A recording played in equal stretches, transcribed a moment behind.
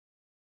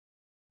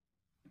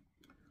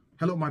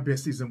Hello, my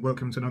besties, and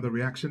welcome to another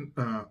reaction.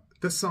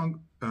 This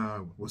song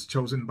was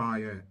chosen by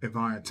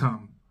Evia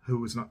Tom,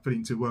 who is not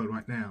feeling too well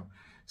right now.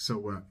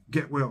 So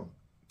get well,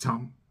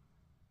 Tom,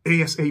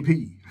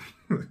 ASAP.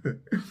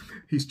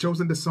 He's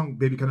chosen the song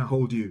 "Baby Can I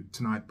Hold You"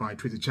 tonight by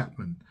TRACY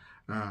CHAPMAN.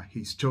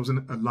 He's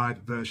chosen a live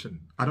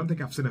version. I don't think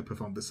I've seen her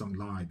perform this song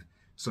live,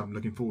 so I'm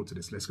looking forward to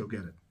this. Let's go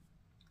get it.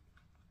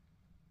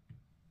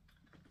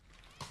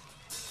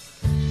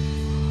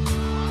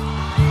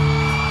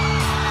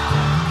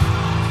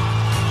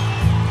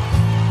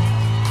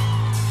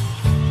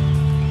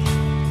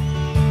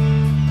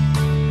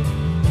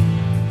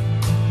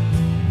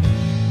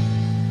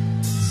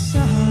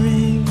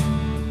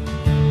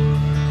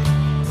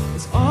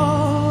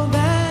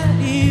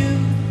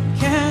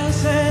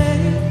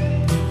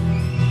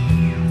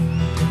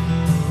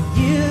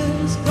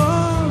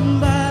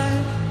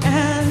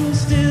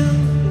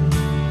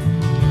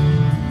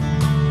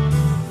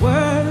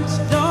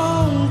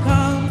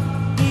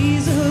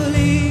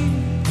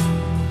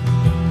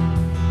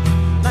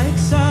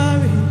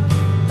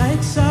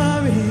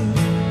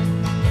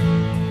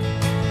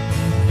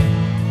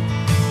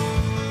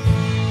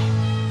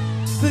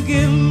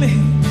 Forgive me,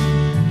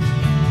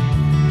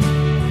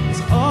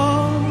 it's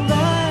all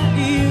that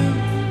you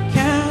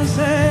can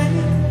say.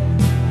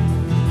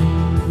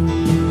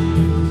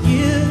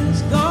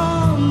 Years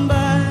gone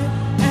by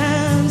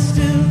and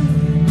still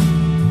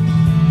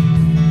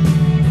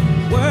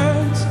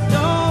words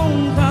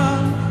don't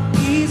come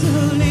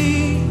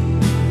easily.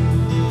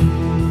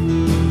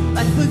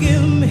 Like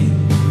forgive me,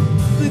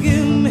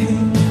 forgive me.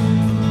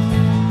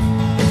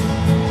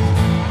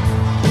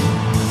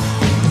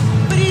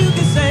 But you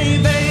can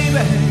say, baby,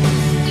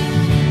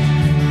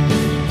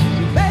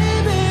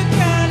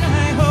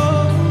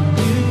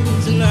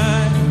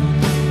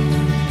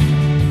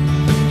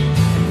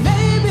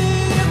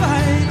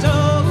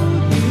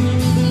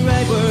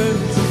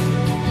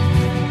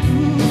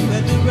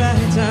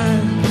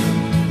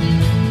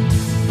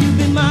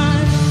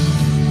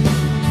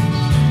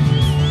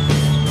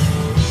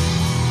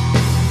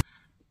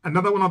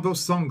 Another one of those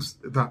songs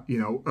that,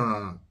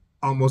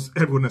 almost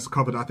everyone has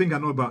covered. I think I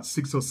know about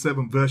 6 or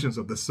 7 versions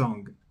of the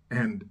song,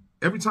 and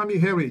every time you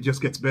hear it, it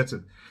just gets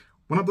better.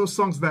 One of those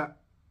songs that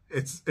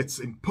it's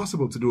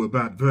impossible to do a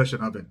bad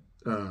version of it.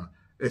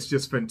 It's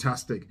just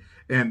fantastic.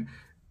 And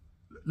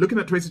looking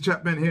at TRACY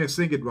CHAPMAN here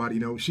sing it right,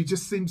 she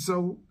just seems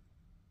so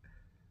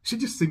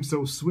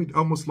sweet,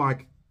 almost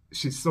like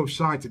she's so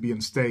shy to be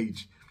on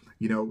stage,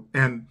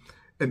 and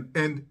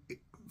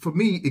for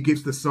me, it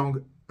gives the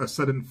song a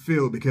certain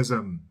feel because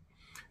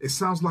it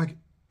sounds like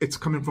it's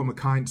coming from a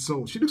kind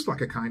soul. She looks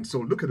like a kind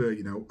soul. Look at her,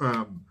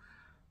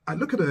 I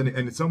look at her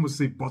and it's almost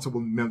as if butter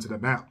will melt in her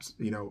mouth.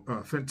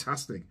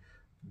 Fantastic,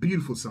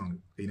 beautiful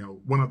song.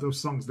 One of those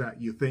songs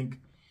that you think,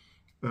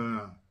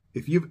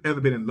 if you've ever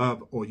been in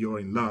love or you're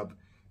in love,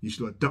 you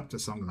should adopt a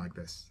song like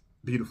this.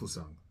 Beautiful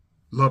song,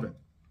 love it,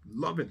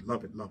 love it,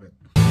 love it, love it.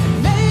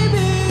 Maybe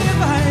if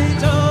I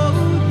told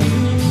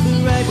you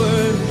the right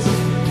words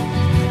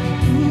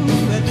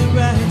at the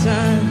right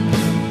time,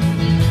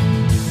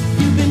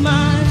 you'd be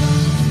mine.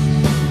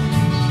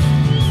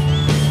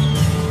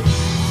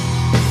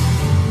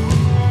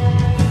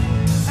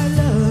 I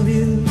love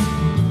you.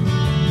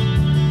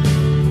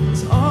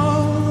 It's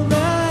all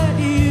that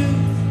you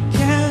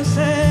can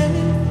say.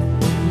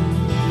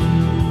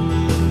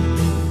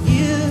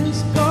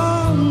 Years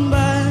gone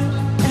by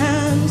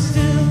and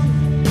still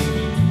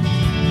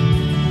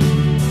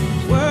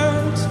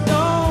words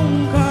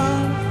don't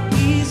come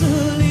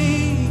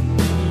easily.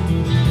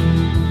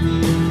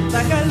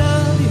 Like I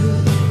love you,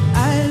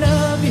 I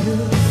love you.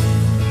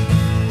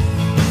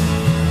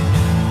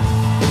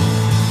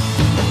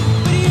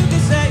 But you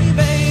can say,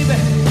 baby,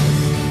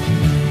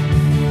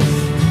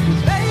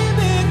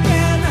 baby,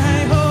 can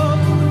I hold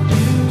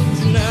you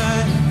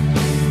tonight?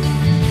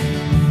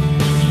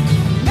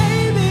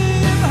 Maybe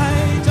if I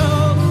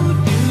told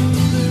you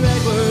the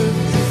right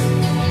words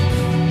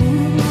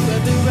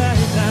at the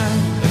right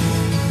time,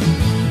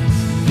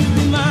 you'd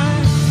be mine.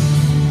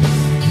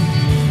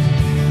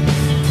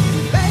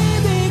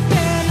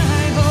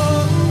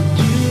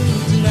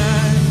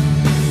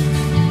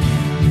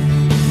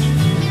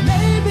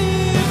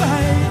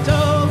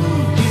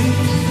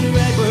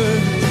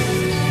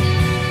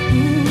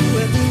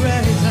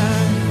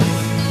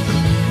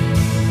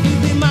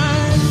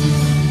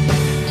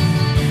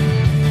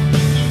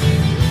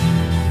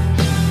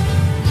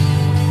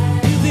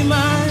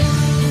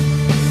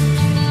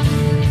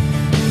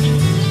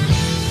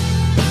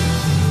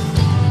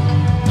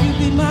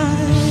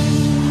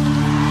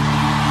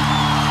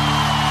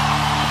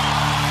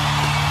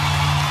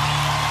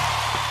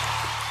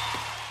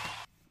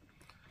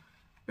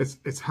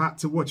 It's hard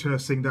to watch her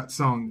sing that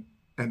song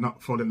and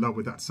not fall in love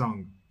with that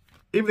song.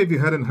 Even if you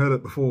hadn't heard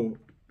it before,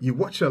 you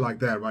watch her like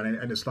that, right?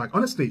 And it's like,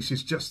 honestly,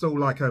 she's just so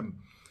like,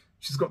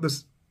 she's got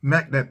this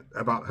magnet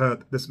about her,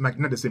 this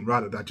magnetism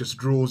rather, that just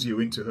draws you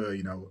into her,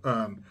 you know.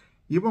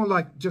 You won't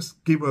like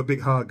just give her a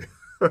big hug.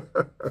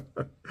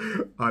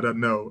 I don't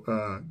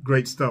know.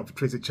 Great stuff,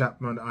 TRACY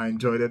CHAPMAN. I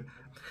enjoyed it.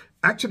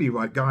 Actually,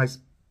 right, guys,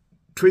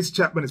 Tracy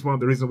Chapman is one of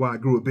the reasons why I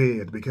grew a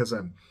beard, because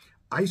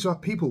I used to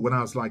have people when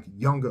I was like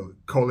younger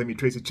calling me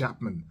Tracy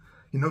Chapman.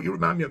 You know, you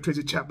remind me of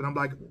Tracy Chapman. I'm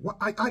like, what?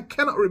 I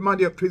cannot remind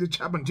you of Tracy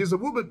Chapman. She's a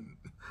woman.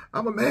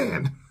 I'm a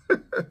man.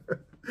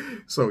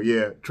 So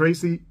yeah,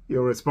 Tracy,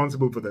 you're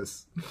responsible for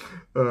this.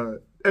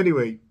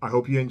 Anyway, I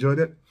hope you enjoyed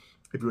it.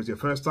 If it was your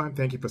first time,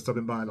 thank you for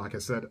stopping by. Like I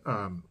said,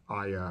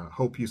 I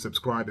hope you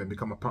subscribe and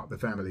become a part of the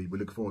family. We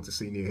look forward to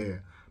seeing you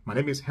here. My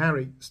name is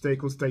Harry. Stay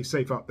cool, stay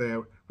safe out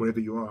there, wherever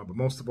you are. But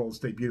most of all,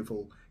 stay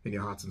beautiful in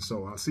your hearts and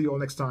soul. I'll see you all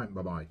next time.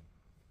 Bye-bye.